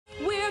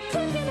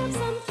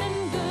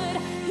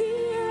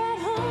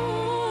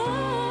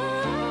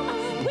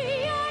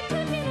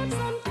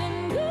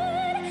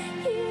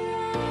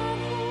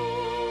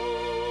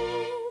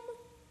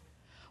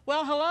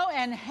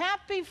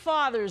Happy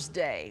Father's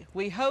Day.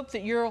 We hope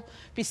that you'll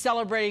be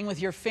celebrating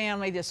with your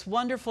family this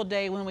wonderful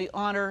day when we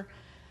honor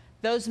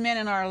those men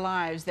in our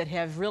lives that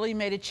have really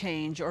made a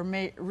change or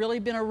really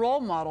been a role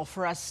model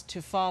for us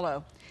to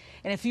follow.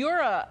 And if you're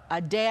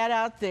a dad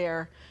out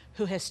there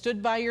who has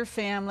stood by your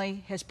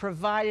family, has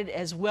provided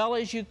as well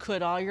as you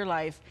could all your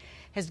life,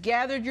 has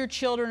gathered your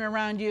children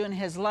around you and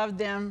has loved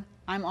them,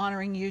 I'm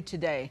honoring you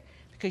today.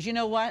 Because you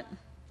know what?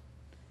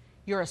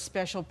 You're a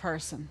special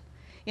person.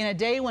 In a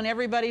day when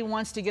everybody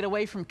wants to get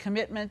away from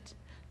commitment,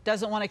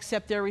 doesn't want to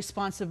accept their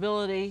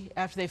responsibility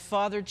after they've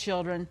fathered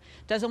children,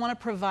 doesn't want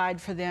to provide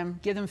for them,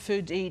 give them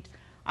food to eat,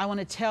 I want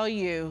to tell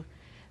you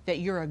that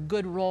you're a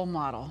good role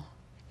model.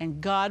 And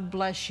God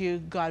bless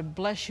you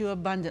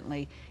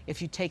abundantly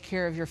if you take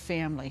care of your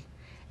family.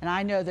 And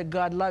I know that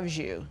God loves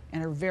you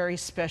in a very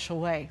special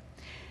way.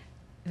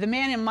 The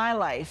man in my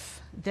life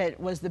that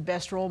was the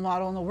best role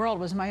model in the world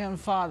was my own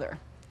father.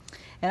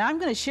 And I'm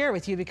going to share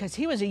with you because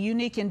he was a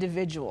unique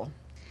individual.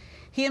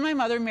 He and my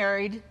mother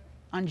married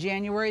on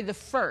January the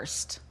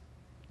 1st,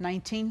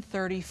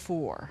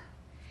 1934.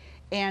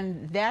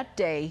 And that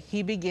day,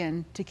 he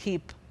began to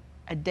keep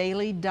a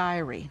daily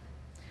diary.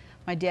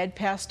 My dad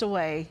passed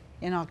away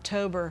in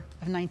October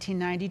of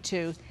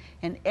 1992,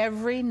 and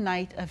every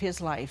night of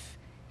his life,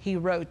 he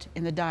wrote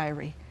in the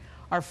diary.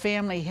 Our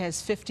family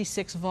has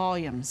 56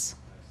 volumes.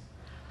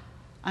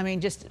 I mean,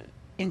 just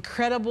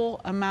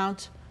incredible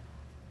amount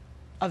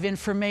of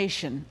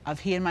information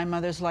of he and my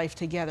mother's life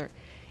together.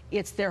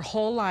 It's their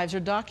whole lives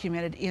are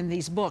documented in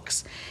these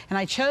books. And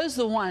I chose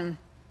the one,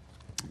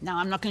 now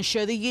I'm not going to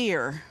show the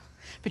year,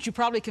 but you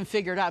probably can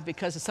figure it out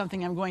because it's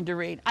something I'm going to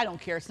read. I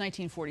don't care, it's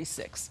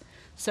 1946.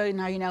 So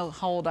now you know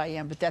how old I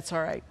am, but that's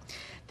all right.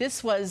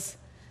 This was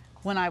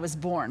when I was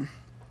born.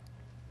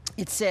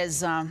 It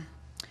says,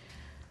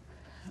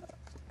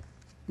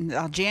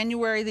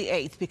 January the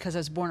 8th, because I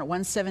was born at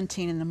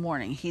 1:17 in the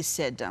morning, he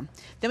said,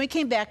 then we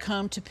came back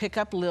home to pick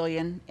up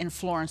Lillian in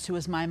Florence, who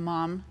was my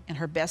mom and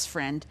her best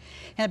friend.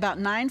 And about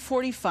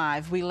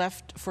 9:45, we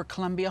left for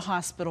Columbia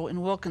Hospital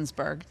in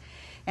Wilkinsburg.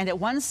 And at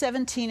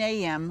 1:17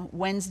 a.m.,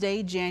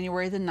 Wednesday,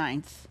 January the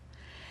 9th,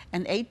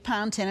 an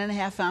 8-pound,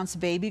 10.5-ounce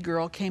baby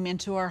girl came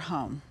into our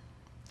home.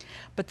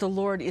 But the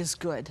Lord is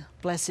good.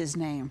 Bless his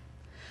name.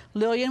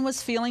 Lillian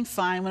was feeling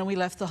fine when we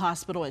left the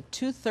hospital at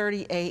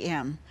 2:30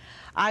 a.m.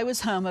 I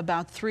was home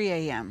about 3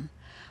 a.m.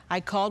 I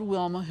called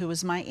Wilma, who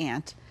was my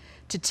aunt,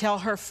 to tell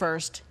her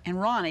first,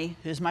 and Ronnie,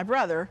 who's my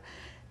brother,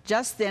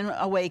 just then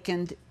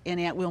awakened, and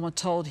Aunt Wilma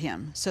told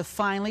him. So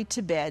finally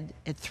to bed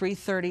at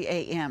 3:30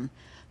 a.m.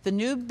 The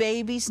new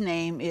baby's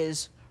name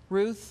is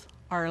Ruth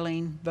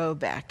Arlene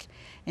Boback,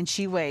 and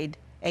she weighed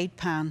 8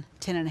 pounds,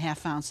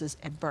 10.5 ounces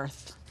at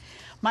birth.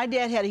 My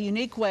dad had a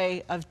unique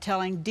way of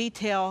telling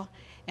detail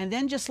and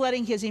then just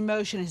letting his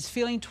emotion, his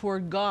feeling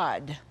toward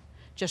God,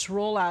 just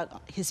roll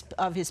out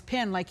of his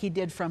pen like he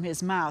did from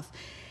his mouth.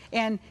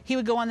 And he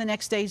would go on the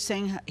next day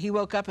saying he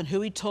woke up and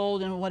who he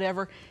told and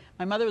whatever.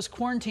 My mother was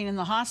quarantined in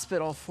the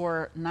hospital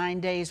for 9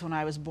 days when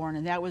I was born,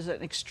 and that was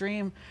an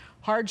extreme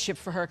hardship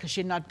for her because she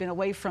had not been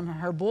away from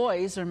her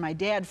boys or my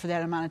dad for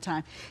that amount of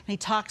time. And he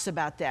talks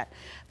about that.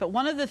 But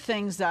one of the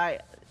things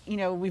that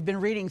we've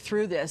been reading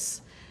through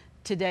this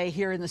today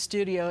here in the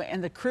studio,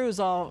 and the crew is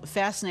all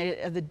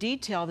fascinated of the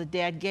detail that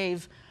Dad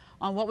gave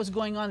on what was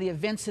going on, the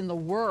events in the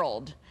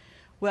world.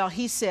 Well,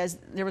 he says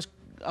there was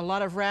a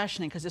lot of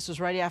rationing because this was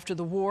right after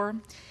the war.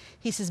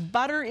 He says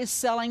butter is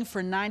selling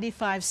for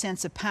 95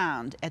 cents a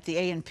pound at the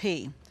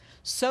A&P.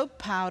 Soap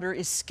powder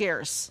is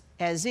scarce,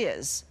 as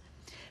is.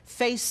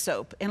 Face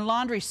soap and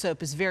laundry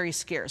soap is very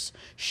scarce.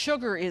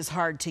 Sugar is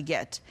hard to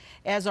get,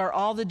 as are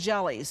all the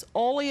jellies.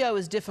 Oleo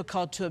is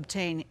difficult to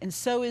obtain, and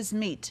so is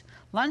meat.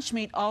 Lunch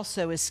meat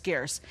also is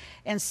scarce,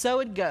 and so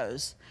it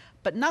goes.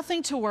 But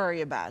nothing to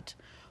worry about.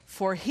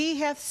 For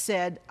he hath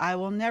said, I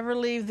will never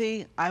leave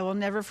thee, I will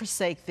never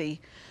forsake thee,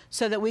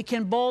 so that we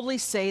can boldly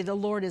say, the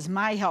Lord is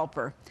my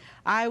helper.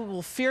 I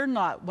will fear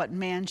not what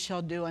man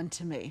shall do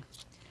unto me.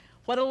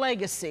 What a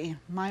legacy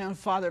my own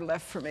father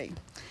left for me.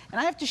 And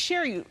I have to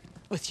share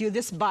with you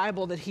this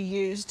Bible that he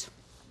used.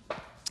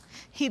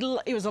 He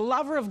was a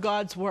lover of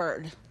God's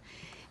word.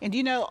 And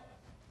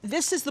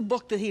this is the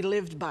book that he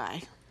lived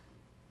by.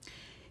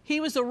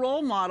 He was a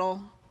role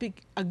model,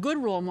 a good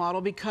role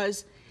model,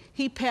 because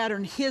he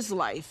patterned his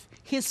life,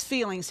 his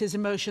feelings, his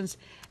emotions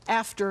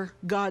after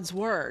God's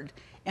word.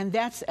 And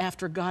that's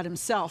after God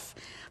himself.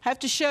 I have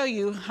to show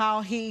you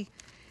how he,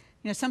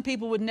 some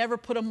people would never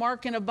put a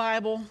mark in a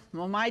Bible.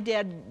 Well, my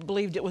dad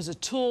believed it was a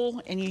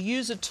tool, and you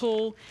use a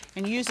tool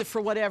and use it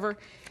for whatever.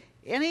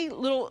 Any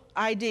little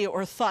idea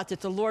or thought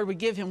that the Lord would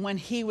give him when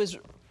he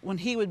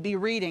would be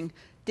reading,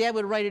 Dad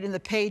would write it in the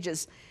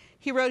pages.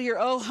 He wrote here,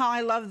 oh, how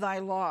I love thy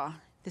law.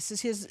 This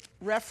is his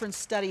reference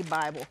study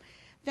Bible.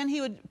 Then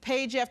he would,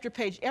 page after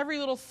page, every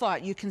little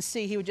thought you can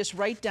see, he would just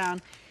write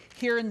down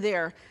here and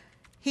there.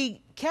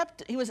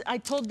 I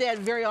told Dad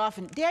very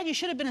often, Dad, you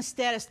should have been a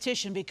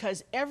statistician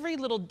because every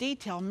little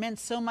detail meant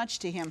so much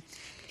to him.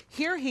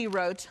 Here he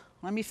wrote,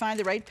 let me find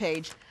the right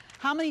page,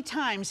 how many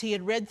times he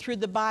had read through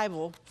the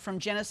Bible from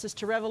Genesis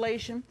to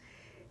Revelation.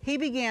 He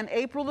began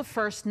April the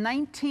 1st,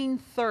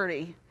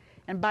 1930,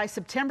 and by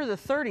September the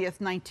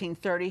 30th,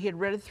 1930, he had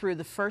read it through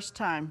the first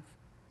time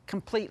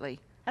completely.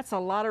 That's a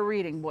lot of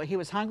reading, boy. He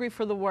was hungry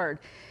for the Word.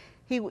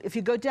 If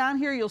you go down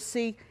here, you'll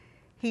see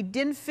he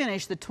didn't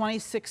finish the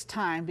 26th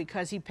time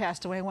because he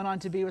passed away and went on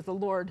to be with the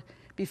Lord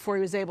before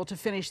he was able to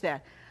finish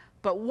that.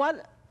 But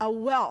what a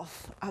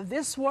wealth of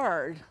this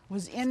Word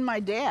was in my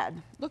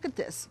dad. Look at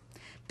this.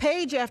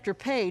 Page after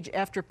page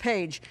after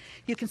page,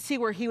 you can see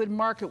where he would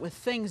mark it with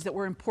things that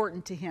were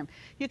important to him.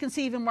 You can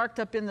see even marked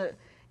up in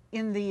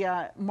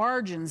the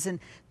margins.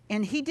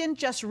 And he didn't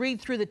just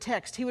read through the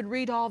text. He would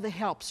read all the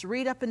helps,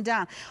 read up and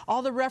down,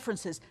 all the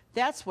references.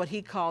 That's what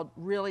he called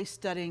really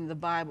studying the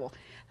Bible.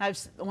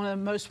 One of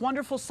the most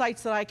wonderful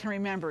sights that I can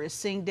remember is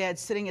seeing Dad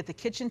sitting at the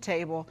kitchen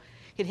table.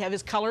 He'd have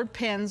his colored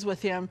pens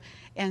with him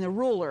and the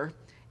ruler,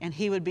 and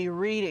he would be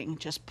reading,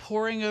 just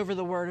poring over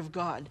the Word of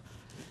God.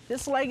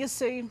 This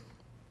legacy,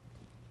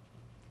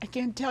 I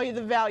can't tell you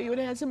the value it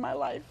has in my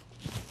life.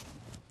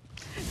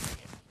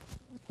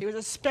 He was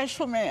a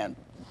special man.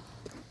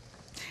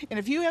 And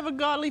if you have a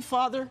godly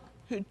father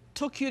who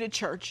took you to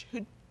church,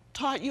 who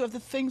taught you of the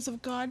things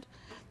of God,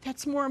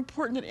 that's more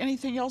important than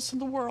anything else in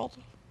the world.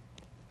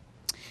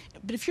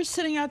 But if you're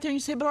sitting out there and you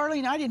say, but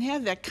Arlene, I didn't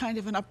have that kind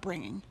of an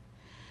upbringing.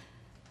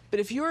 But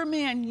if you're a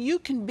man, you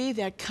can be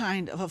that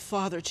kind of a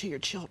father to your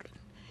children.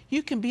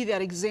 You can be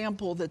that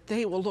example that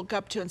they will look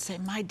up to and say,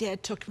 my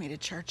dad took me to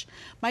church.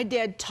 My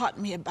dad taught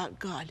me about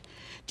God.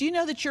 Do you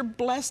know that you're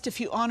blessed if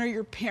you honor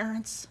your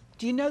parents?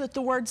 Do you know that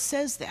the Word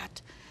says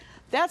that?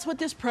 That's what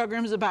this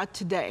program is about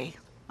today.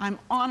 I'm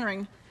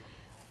honoring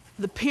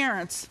the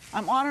parents.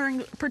 I'm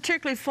honoring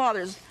particularly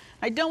fathers.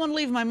 I don't want to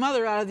leave my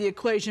mother out of the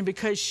equation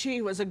because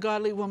she was a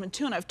godly woman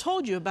too, and I've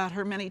told you about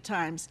her many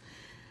times.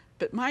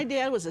 But my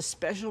dad was a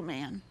special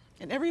man,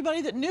 and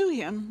everybody that knew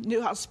him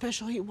knew how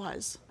special he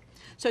was.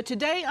 So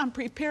today I'm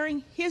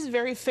preparing his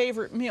very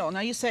favorite meal. Now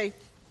you say,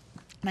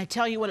 and I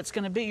tell you what it's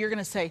going to be, you're going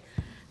to say,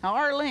 now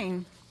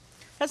Arlene,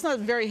 that's not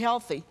very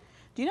healthy.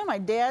 Do you know my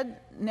dad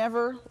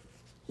never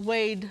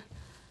weighed,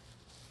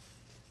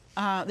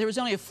 there was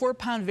only a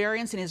 4-pound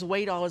variance in his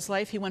weight all his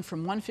life. He went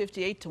from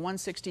 158 to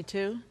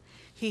 162.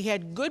 He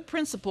had good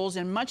principles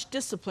and much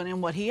discipline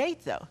in what he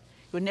ate, though.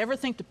 He would never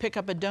think to pick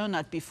up a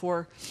donut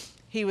before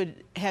he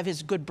would have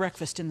his good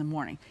breakfast in the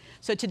morning.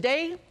 So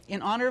today,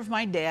 in honor of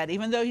my dad,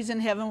 even though he's in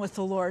heaven with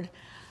the Lord,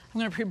 I'm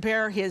going to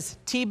prepare his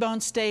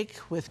T-bone steak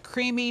with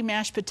creamy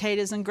mashed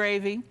potatoes and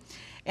gravy,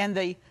 and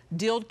the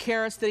dilled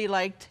carrots that he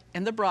liked,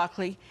 and the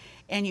broccoli.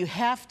 And you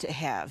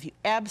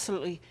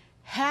absolutely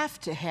have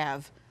to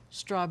have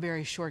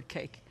strawberry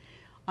shortcake.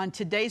 On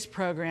today's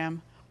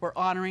program, we're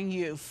honoring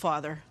you,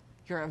 Father.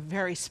 You're a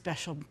very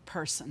special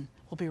person.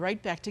 We'll be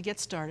right back to get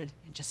started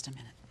in just a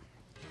minute.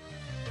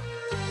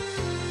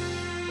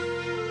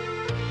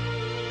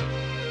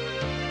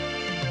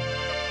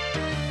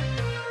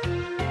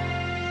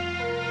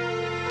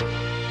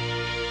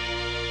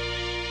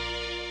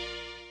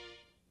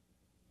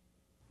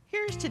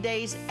 Here's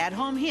today's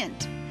at-home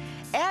hint.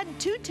 Add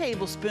 2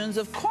 tablespoons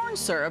of corn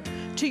syrup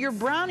to your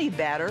brownie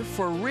batter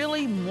for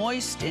really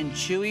moist and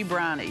chewy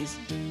brownies.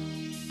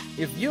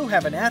 If you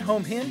have an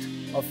at-home hint,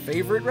 a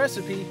favorite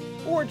recipe,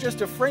 or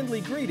just a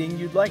friendly greeting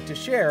you'd like to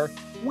share,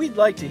 we'd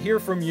like to hear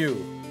from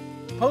you.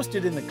 Post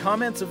it in the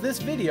comments of this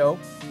video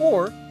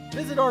or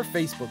visit our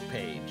Facebook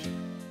page.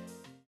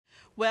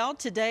 Well,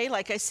 today,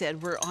 like I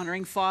said, we're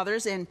honoring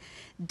fathers, and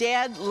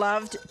Dad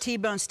loved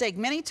T-bone steak.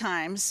 Many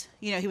times,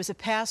 you know, he was a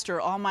pastor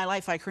all my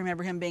life. I can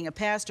remember him being a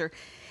pastor.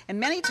 And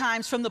many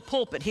times from the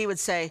pulpit, he would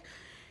say,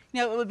 you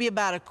know, it would be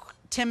about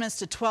 10 minutes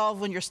to 12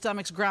 when your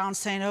stomach's growled,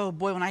 saying, oh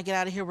boy, when I get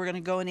out of here, we're going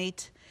to go and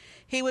eat.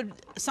 He would,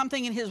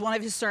 something in one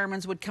of his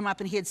sermons would come up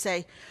and he'd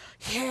say,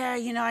 yeah,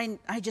 you know,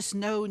 I just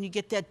know when you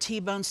get that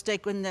T-bone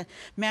steak with the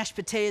mashed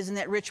potatoes and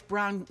that rich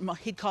brown,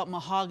 he'd call it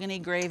mahogany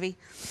gravy.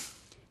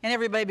 And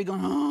everybody would be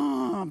going,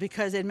 oh,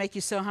 because it'd make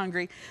you so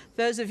hungry.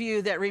 Those of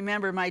you that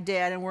remember my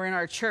dad and were in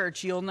our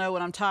church, you'll know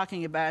what I'm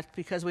talking about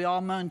because we all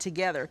moaned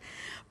together.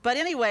 But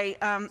anyway,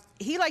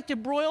 he liked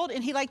it broiled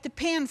and he liked it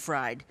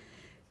pan-fried.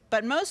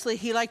 But mostly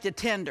he liked it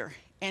tender.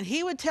 And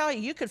he would tell you,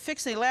 you could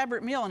fix an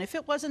elaborate meal, and if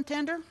it wasn't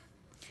tender,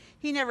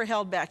 he never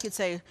held back. He'd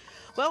say,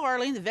 well,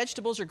 Arlene, the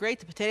vegetables are great,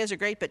 the potatoes are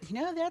great, but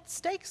you know, that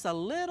steak's a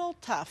little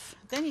tough.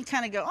 Then you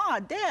kind of go, oh,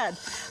 Dad,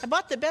 I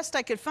bought the best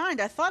I could find.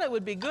 I thought it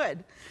would be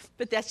good.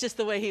 But that's just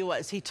the way he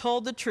was. He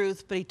told the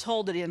truth, but he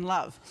told it in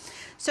love.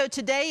 So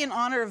today, in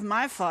honor of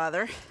my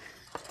father,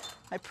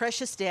 my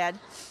precious dad,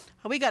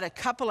 we got a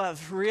couple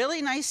of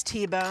really nice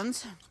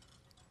T-bones.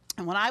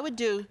 And what I would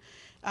do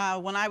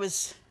when I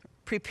was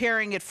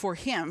preparing it for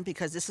him,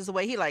 because this is the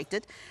way he liked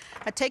it,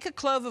 I'd take a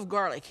clove of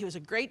garlic. He was a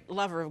great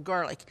lover of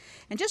garlic.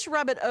 And just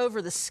rub it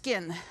over the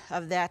skin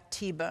of that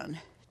T-bone.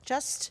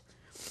 Just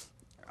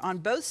on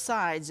both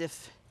sides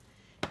if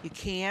you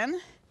can.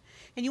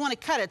 And you want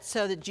to cut it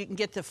so that you can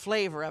get the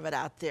flavor of it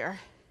out there.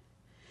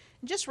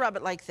 And just rub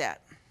it like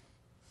that.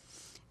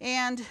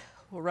 And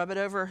we'll rub it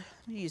over,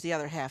 let me use the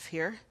other half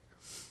here.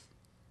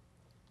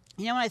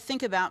 You know, when I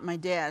think about my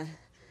dad,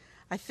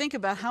 I think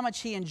about how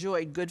much he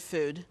enjoyed good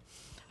food.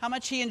 how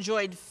much he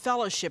enjoyed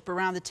fellowship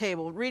around the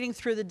table. Reading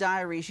through the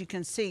diaries, you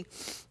can see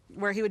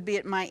where he would be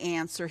at my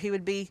aunt's, or he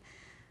would be,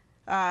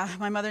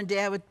 my mother and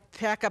dad would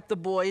pack up the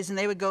boys and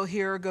they would go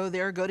here or go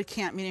there, go to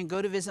camp meeting,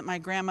 go to visit my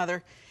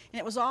grandmother. And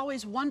it was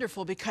always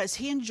wonderful because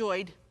he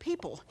enjoyed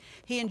people.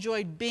 He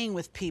enjoyed being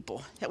with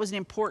people. That was an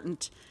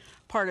important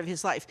part of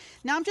his life.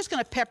 Now I'm just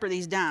going to pepper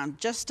these down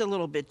just a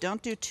little bit.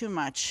 Don't do too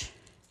much.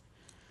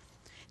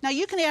 Now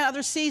you can add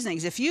other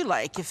seasonings if you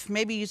like. If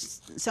maybe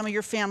some of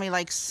your family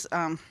likes,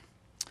 I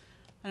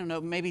don't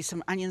know, maybe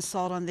some onion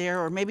salt on there,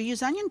 or maybe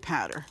use onion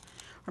powder.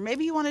 Or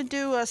maybe you want to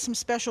do some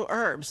special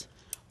herbs.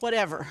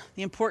 Whatever.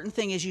 The important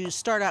thing is you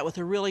start out with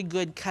a really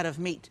good cut of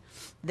meat.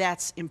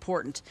 That's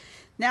important.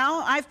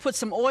 Now I've put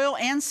some oil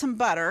and some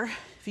butter.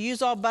 If you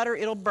use all butter,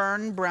 it'll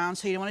burn brown,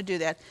 so you don't want to do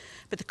that.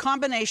 But the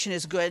combination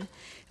is good.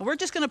 And we're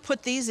just going to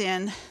put these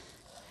in.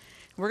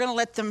 We're going to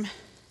let them,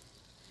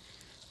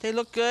 they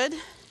look good?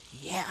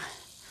 Yeah.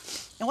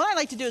 And what I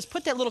like to do is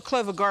put that little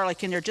clove of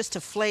garlic in there just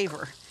to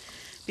flavor,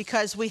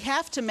 because we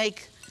have to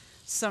make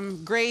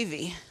some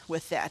gravy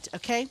with that,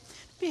 okay?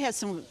 We have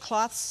some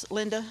cloths,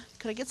 Linda.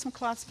 Could I get some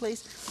cloths,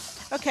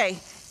 please? Okay,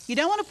 you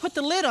don't want to put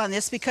the lid on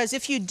this, because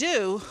if you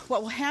do,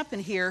 what will happen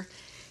here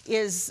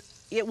is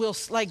it will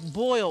like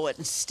boil it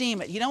and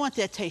steam it. You don't want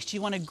that taste.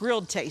 You want a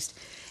grilled taste.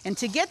 And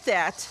to get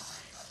that,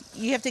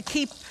 you have to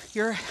keep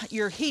your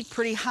heat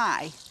pretty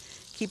high.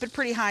 Keep it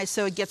pretty high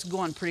so it gets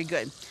going pretty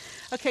good.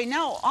 Okay,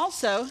 now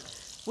also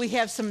we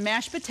have some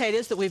mashed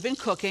potatoes that we've been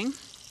cooking.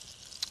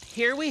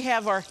 Here we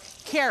have our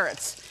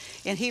carrots.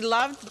 And he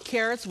loved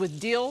carrots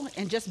with dill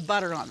and just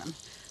butter on them.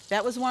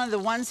 That was one of the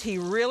ones he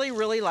really,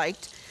 really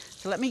liked.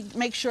 So let me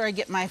make sure I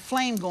get my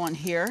flame going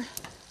here.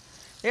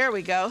 There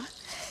we go.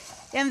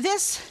 And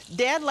this,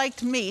 Dad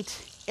liked meat.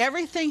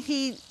 Every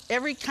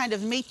kind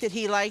of meat that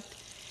he liked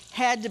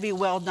had to be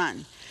well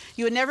done.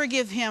 You would never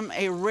give him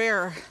a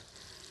rare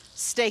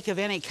steak of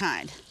any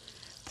kind.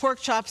 Pork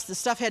chops, the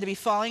stuff had to be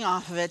falling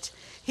off of it.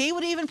 He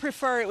would even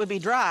prefer it would be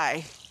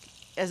dry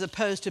as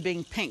opposed to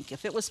being pink.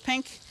 If it was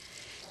pink,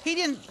 he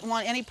didn't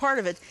want any part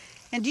of it.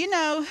 And do you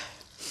know,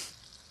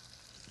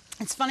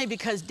 it's funny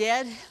because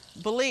Dad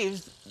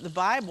believes the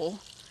Bible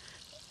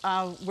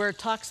where it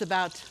talks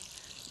about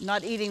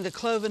not eating the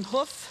cloven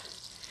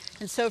hoof.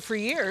 And so for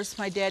years,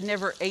 my dad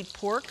never ate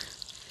pork.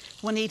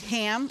 When he'd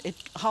ham, at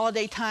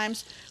holiday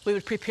times, we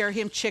would prepare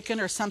him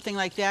chicken or something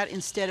like that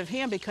instead of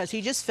ham, because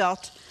he just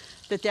felt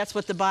that that's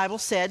what the Bible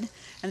said,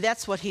 and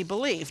that's what he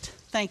believed.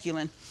 Thank you,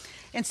 Lynn.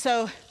 And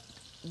so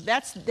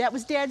that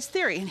was Dad's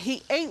theory, and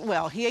he ate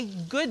well. He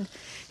ate good.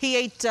 He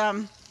ate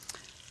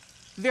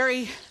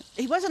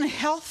he wasn't a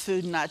health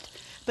food nut,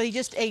 but he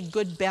just ate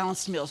good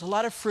balanced meals. A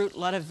lot of fruit, a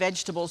lot of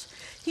vegetables.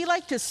 He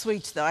liked his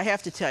sweets, though, I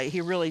have to tell you,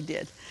 he really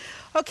did.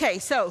 Okay,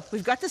 so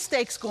we've got the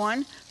steaks going,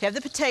 we have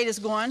the potatoes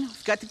going,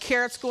 we've got the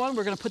carrots going,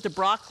 we're gonna put the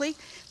broccoli,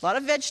 a lot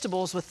of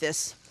vegetables with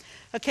this.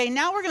 Okay,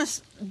 now we're gonna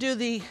do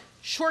the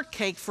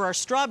shortcake for our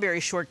strawberry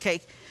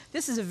shortcake.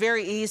 This is a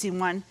very easy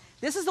one.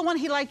 This is the one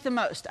he liked the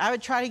most. I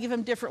would try to give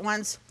him different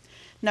ones.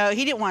 No,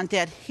 he didn't want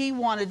that. He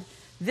wanted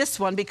this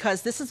one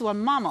because this is the one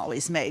Mom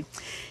always made.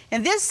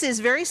 And this is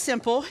very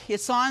simple.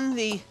 It's on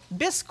the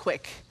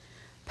Bisquick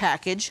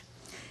package.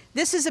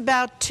 This is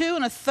about 2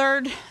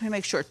 1/3, let me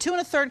make sure, 2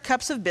 1/3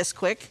 cups of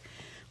Bisquick.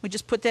 We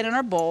just put that in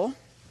our bowl.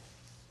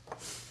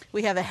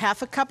 We have a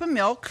 1/2 cup of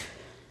milk.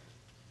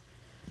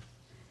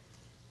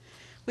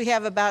 We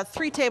have about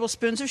 3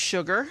 tablespoons of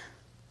sugar.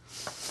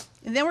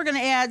 And then we're going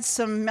to add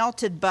some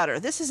melted butter.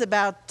 This is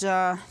about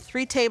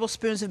 3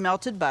 tablespoons of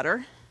melted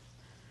butter.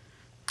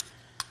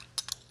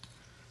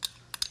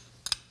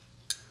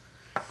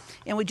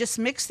 And we just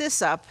mix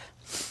this up.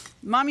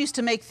 Mom used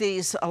to make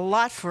these a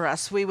lot for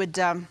us. We would,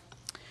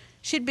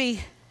 she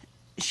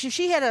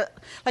had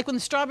like when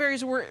the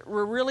strawberries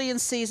were really in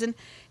season,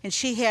 and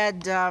she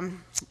had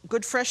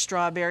good fresh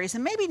strawberries,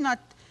 and maybe not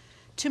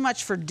too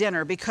much for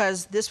dinner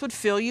because this would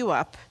fill you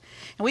up.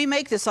 And we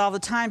make this all the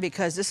time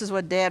because this is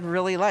what Dad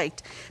really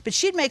liked. But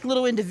she'd make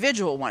little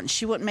individual ones.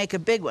 She wouldn't make a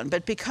big one.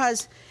 But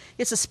because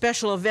it's a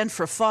special event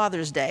for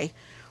Father's Day,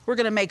 we're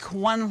going to make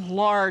one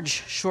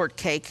large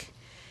shortcake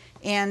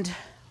and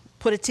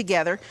put it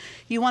together.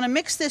 You want to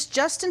mix this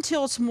just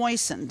until it's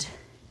moistened.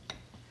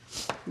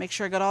 Make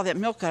sure I got all that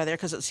milk out of there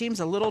because it seems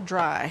a little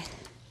dry.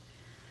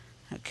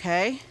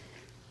 Okay.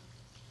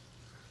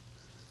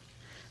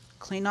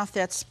 Clean off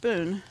that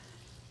spoon.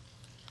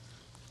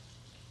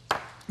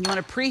 You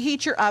want to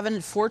preheat your oven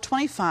at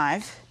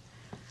 425.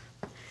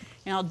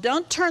 Now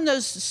don't turn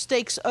those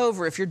steaks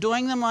over. If you're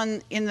doing them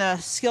in the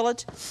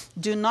skillet,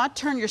 do not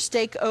turn your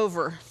steak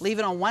over. Leave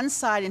it on one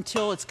side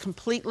until it's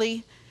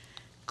completely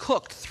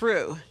cooked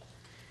through.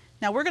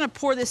 Now we're going to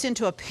pour this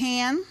into a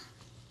pan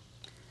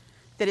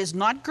that is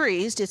not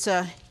greased.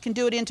 You can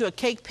do it into a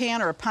cake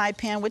pan or a pie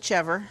pan,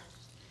 whichever.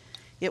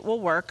 It will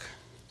work.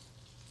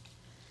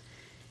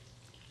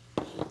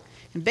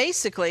 And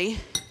basically,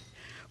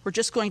 we're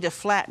just going to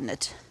flatten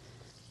it,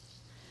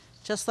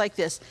 just like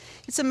this.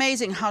 It's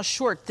amazing how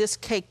short this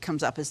cake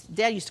comes up. As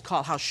Dad used to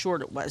call how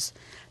short it was.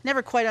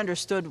 Never quite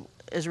understood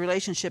his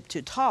relationship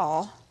to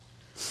tall,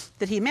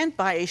 that he meant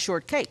by a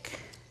shortcake.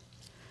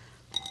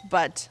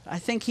 But I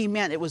think he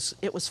meant it was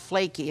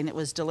flaky and it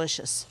was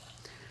delicious.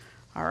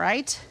 All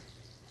right.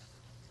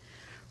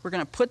 We're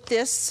going to put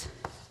this,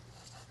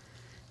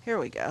 here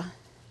we go,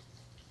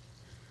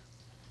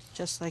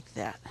 just like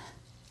that.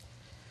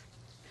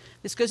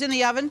 This goes in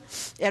the oven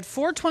at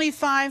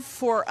 425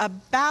 for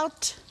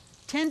about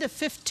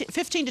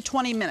 15 to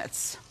 20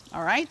 minutes,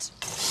 all right?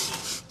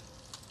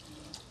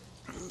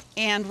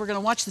 And we're going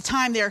to watch the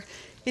time there.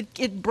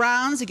 It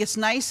browns, it gets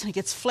nice, and it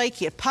gets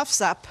flaky, it puffs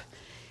up,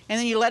 and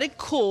then you let it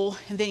cool,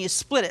 and then you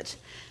split it.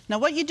 Now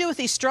what you do with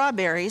these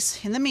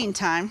strawberries, in the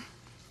meantime,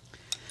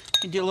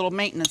 you do a little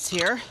maintenance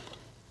here.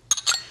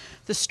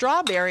 The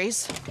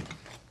strawberries,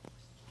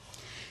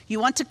 you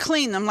want to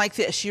clean them like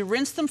this. You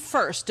rinse them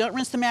first. Don't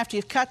rinse them after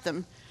you've cut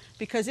them,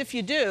 because if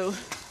you do,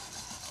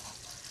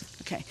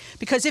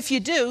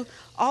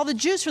 all the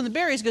juice from the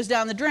berries goes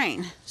down the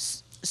drain.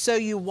 So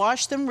you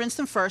wash them, rinse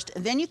them first,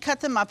 and then you cut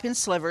them up in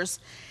slivers.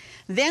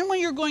 Then when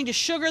you're going to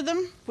sugar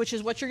them, which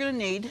is what you're going to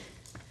need,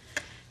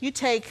 you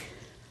take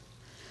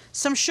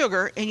some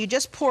sugar and you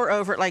just pour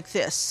over it like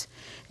this.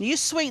 And you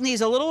sweeten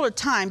these a little at a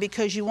time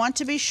because you want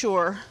to be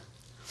sure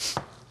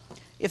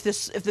if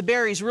the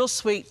berry's real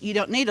sweet, you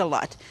don't need a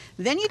lot.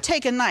 Then you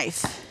take a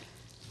knife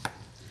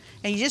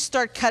and you just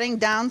start cutting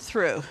down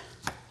through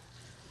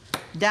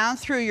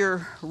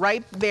your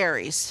ripe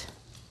berries.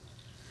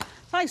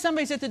 It's like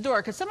somebody's at the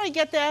door. Could somebody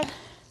get that?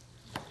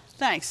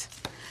 Thanks.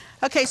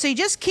 Okay, so you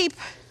just keep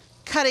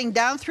cutting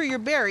down through your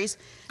berries,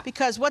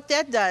 because what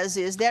that does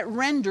is that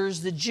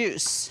renders the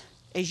juice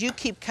as you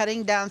keep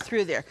cutting down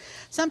through there.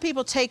 Some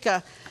people take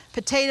a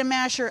potato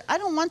masher. I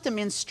don't want them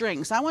in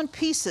strings. I want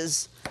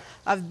pieces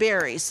of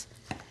berries.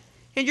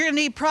 And you're going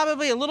to need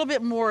probably a little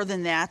bit more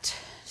than that.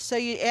 So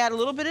you add a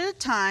little bit at a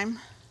time,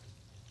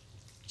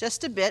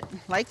 just a bit,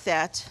 like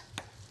that.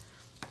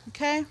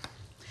 Okay?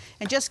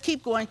 And just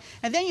keep going.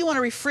 And then you want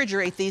to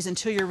refrigerate these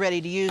until you're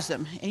ready to use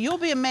them. And you'll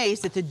be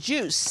amazed at the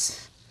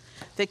juice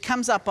that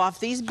comes up off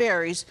these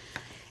berries.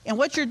 And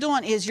what you're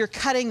doing is you're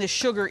cutting the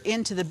sugar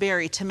into the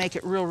berry to make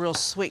it real, real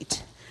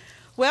sweet.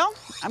 Well,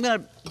 I'm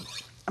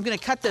gonna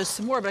cut those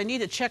some more, but I need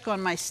to check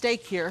on my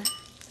steak here.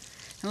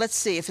 And let's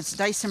see if it's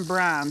nice and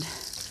browned.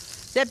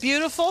 Is that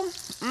beautiful?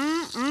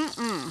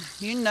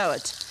 You know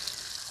it.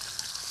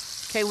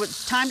 Okay, well,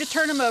 it's time to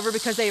turn them over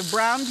because they have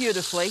browned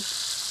beautifully.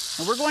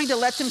 And we're going to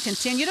let them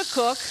continue to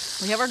cook.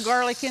 We have our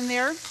garlic in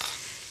there.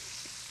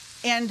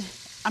 And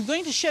I'm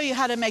going to show you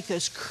how to make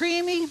those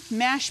creamy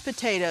mashed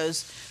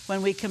potatoes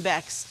when we come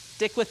back.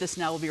 Stick with us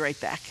now, we'll be right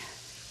back.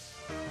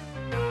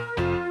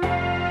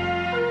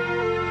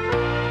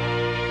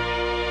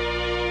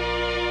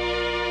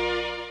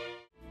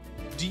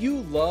 Do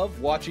you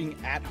love watching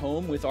At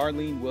Home with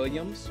Arlene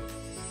Williams?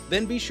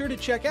 Then be sure to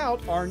check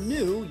out our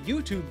new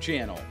YouTube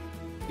channel.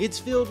 It's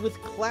filled with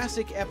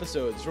classic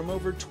episodes from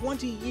over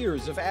 20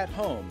 years of At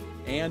Home,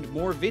 and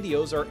more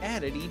videos are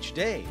added each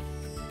day.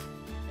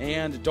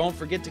 And don't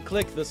forget to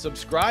click the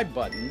subscribe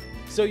button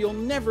so you'll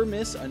never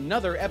miss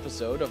another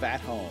episode of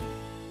At Home.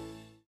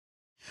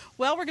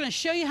 Well, we're going to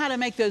show you how to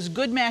make those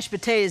good mashed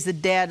potatoes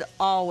that Dad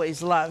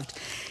always loved.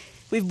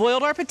 We've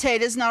boiled our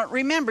potatoes. Now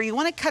remember, you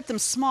want to cut them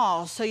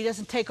small so it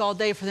doesn't take all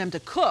day for them to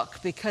cook,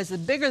 because the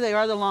bigger they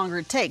are, the longer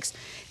it takes.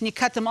 And you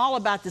cut them all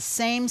about the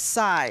same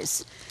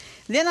size.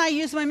 Then I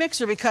use my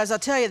mixer because I'll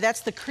tell you,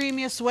 that's the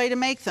creamiest way to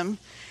make them.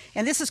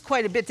 And this is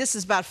quite a bit. This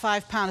is about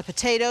 5 pounds of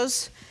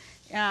potatoes.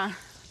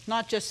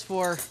 Not just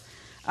for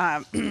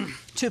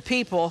 2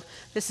 people.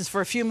 This is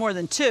for a few more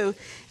than 2.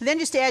 And then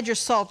just add your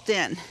salt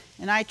in.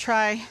 And I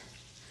try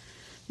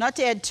not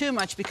to add too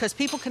much because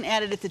people can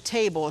add it at the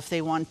table if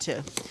they want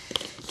to.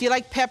 If you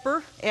like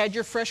pepper, add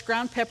your fresh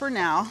ground pepper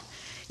now.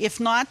 If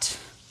not,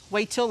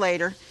 wait till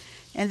later.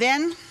 And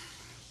then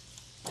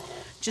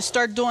just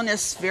start doing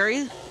this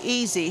very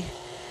easy.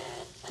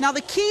 Now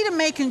the key to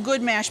making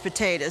good mashed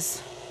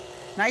potatoes,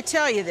 and I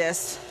tell you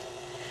this,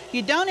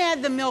 you don't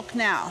add the milk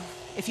now.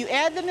 If you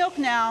add the milk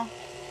now,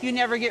 you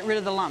never get rid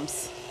of the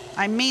lumps.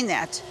 I mean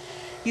that.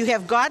 You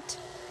have got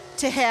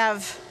to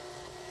have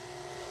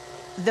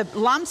the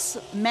lumps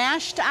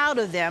mashed out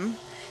of them,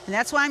 and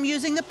that's why I'm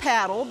using the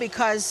paddle,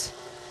 because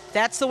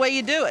that's the way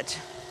you do it.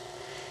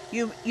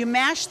 You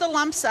mash the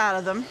lumps out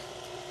of them,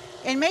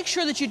 and make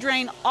sure that you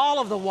drain all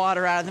of the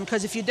water out of them,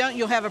 because if you don't,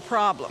 you'll have a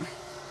problem.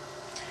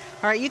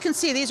 All right, you can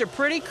see these are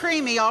pretty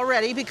creamy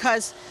already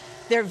because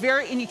they're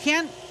and you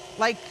can't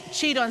like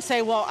cheat on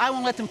say, well, I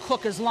won't let them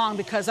cook as long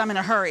because I'm in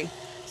a hurry.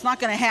 It's not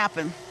going to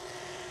happen.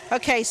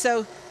 Okay,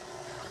 so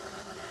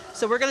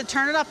we're going to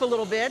turn it up a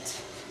little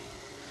bit.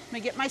 Let me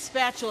get my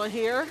spatula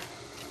here.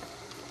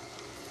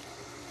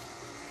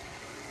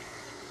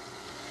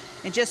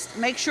 And just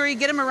make sure you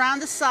get them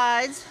around the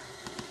sides.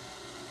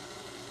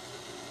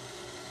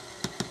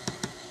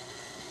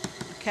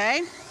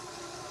 Okay,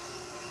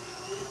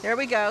 there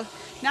we go.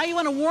 Now you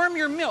want to warm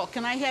your milk,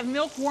 and I have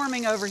milk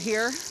warming over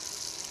here.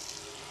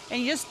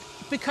 And you just,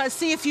 because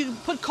see, if you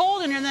put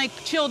cold in there, they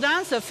chill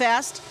down so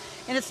fast,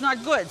 and it's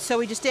not good. So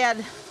we just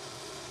add,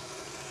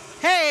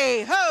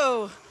 hey,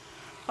 ho,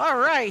 all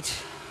right.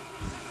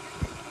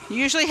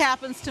 Usually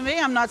happens to me.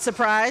 I'm not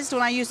surprised.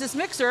 When I use this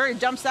mixer, it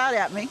jumps out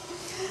at me.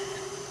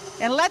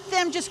 And let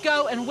them just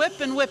go and whip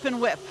and whip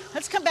and whip.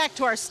 Let's come back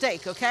to our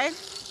steak, okay?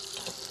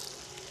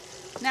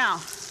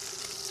 Now,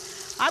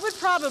 I would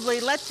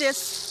probably let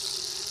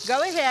this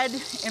go ahead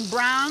and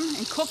brown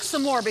and cook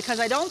some more because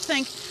I don't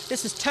think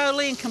this is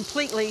totally and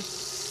completely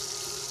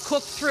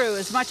cooked through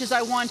as much as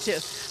I want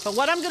to. But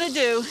what I'm gonna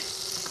do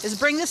is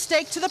bring the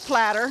steak to the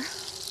platter.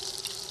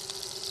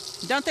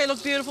 Don't they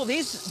look beautiful?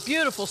 These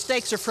beautiful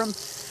steaks are from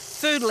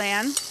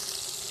Foodland.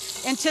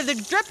 And to the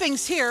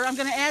drippings here, I'm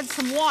gonna add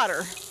some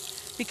water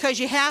because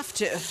you have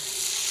to.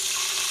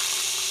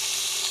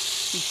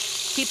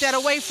 Keep that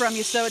away from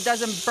you so it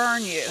doesn't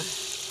burn you.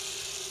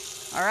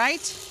 All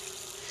right?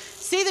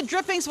 See the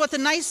drippings, what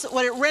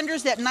it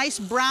renders that nice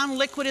brown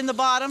liquid in the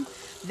bottom?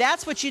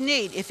 That's what you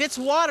need. If it's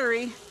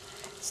watery,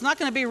 it's not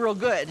gonna be real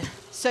good.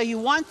 So you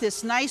want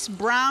this nice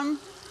brown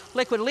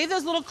liquid. Leave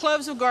those little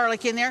cloves of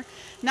garlic in there.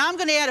 Now I'm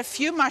gonna add a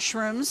few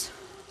mushrooms,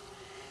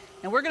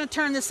 and we're gonna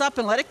turn this up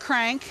and let it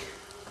crank.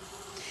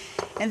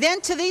 And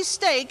then to these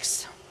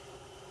steaks,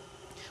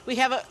 we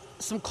have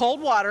some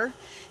cold water,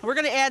 and we're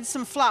gonna add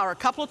some flour, a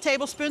couple of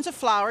tablespoons of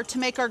flour to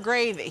make our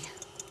gravy.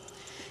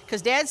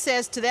 Because Dad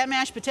says to that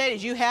mashed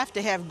potatoes, you have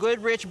to have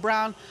good, rich,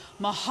 brown,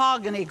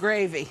 mahogany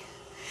gravy.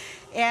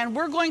 And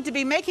we're going to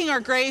be making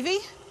our gravy,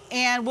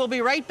 and we'll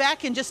be right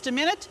back in just a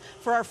minute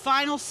for our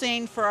final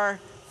scene for our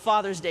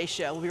Father's Day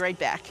show. We'll be right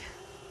back.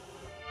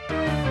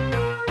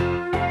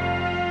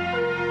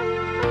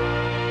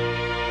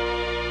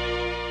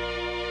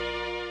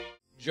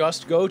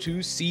 Just go to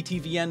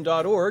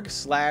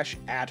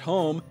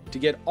ctvn.org/athome to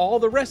get all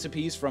the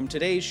recipes from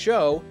today's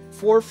show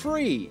for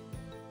free.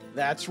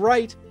 That's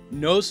right,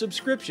 no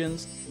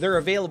subscriptions. They're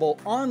available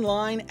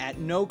online at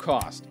no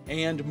cost,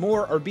 and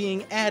more are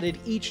being added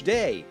each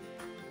day.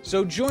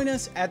 So join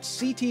us at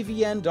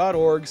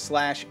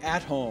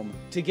ctvn.org/athome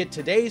to get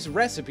today's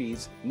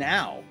recipes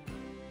now.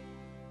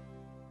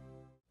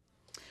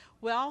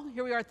 Well,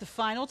 here we are at the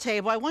final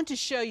table. I want to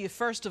show you,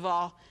 first of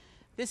all,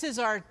 this is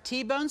our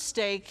T-bone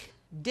steak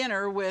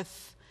dinner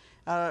with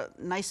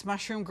nice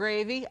mushroom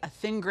gravy, a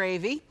thin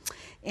gravy.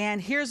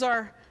 And here's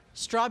our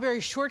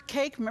strawberry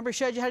shortcake. Remember I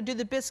showed you how to do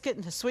the biscuit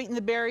and to sweeten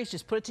the berries,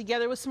 just put it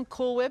together with some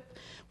Cool Whip.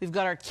 We've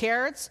got our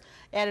carrots,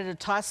 added a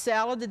tossed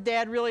salad that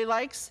Dad really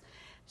likes,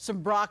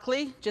 some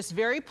broccoli, just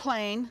very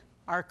plain,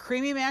 our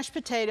creamy mashed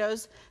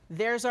potatoes,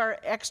 there's our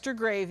extra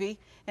gravy,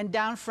 and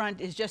down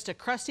front is just a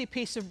crusty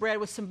piece of bread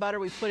with some butter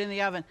we put in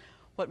the oven.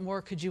 What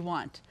more could you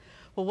want?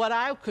 Well, what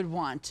I could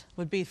want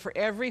would be for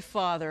every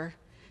father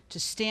to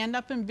stand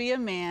up and be a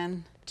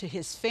man to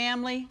his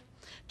family,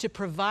 to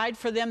provide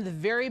for them the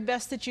very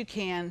best that you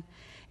can,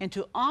 and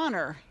to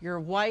honor your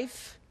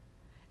wife,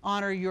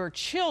 honor your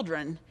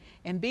children,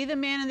 and be the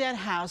man in that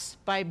house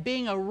by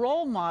being a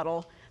role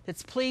model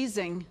that's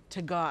pleasing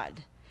to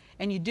God.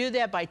 And you do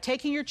that by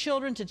taking your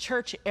children to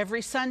church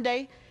every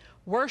Sunday,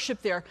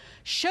 worship there,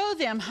 show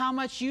them how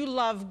much you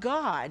love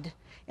God,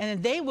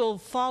 and they will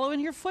follow in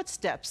your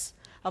footsteps.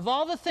 Of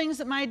all the things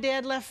that my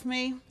dad left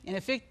me, and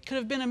if it could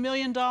have been $1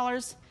 million,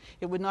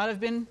 it would not have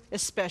been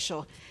as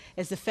special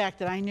as the fact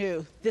that I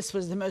knew this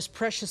was the most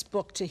precious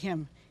book to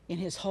him in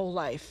his whole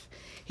life.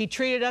 He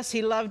treated us,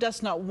 he loved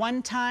us. Not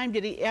one time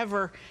did he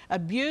ever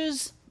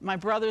abuse my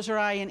brothers or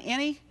I in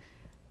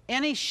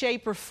any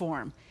shape or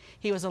form.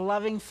 He was a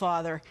loving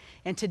father,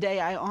 and today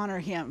I honor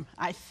him.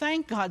 I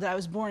thank God that I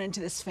was born into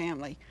this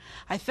family.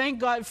 I thank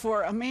God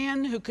for a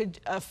man who could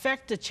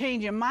affect a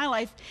change in my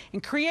life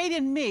and create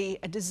in me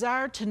a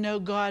desire to know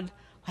God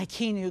like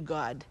he knew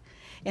God.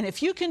 And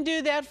if you can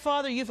do that,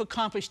 Father, you've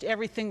accomplished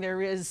everything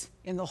there is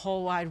in the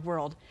whole wide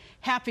world.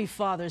 Happy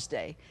Father's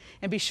Day.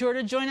 And be sure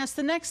to join us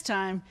the next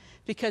time,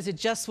 because it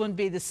just wouldn't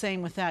be the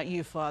same without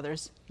you,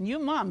 fathers. And you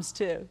moms,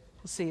 too.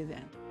 We'll see you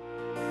then.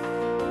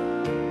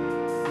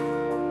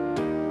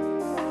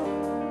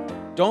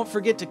 Don't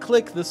forget to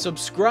click the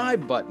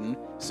subscribe button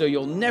so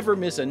you'll never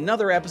miss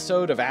another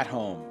episode of At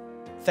Home.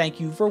 Thank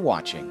you for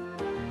watching.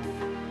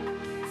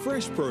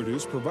 Fresh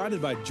produce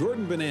provided by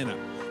Jordan Banana,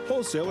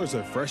 wholesalers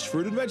of fresh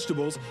fruit and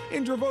vegetables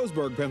in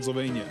Dravosburg,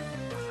 Pennsylvania.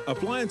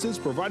 Appliances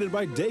provided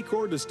by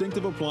Decor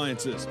Distinctive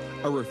Appliances,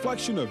 a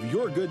reflection of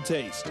your good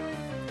taste.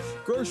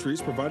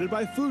 Groceries provided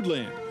by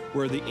Foodland,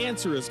 where the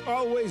answer is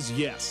always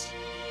yes.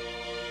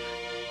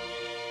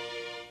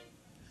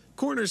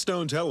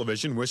 Cornerstone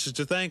Television wishes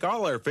to thank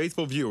all our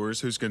faithful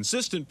viewers whose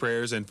consistent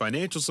prayers and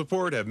financial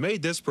support have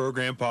made this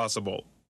program possible.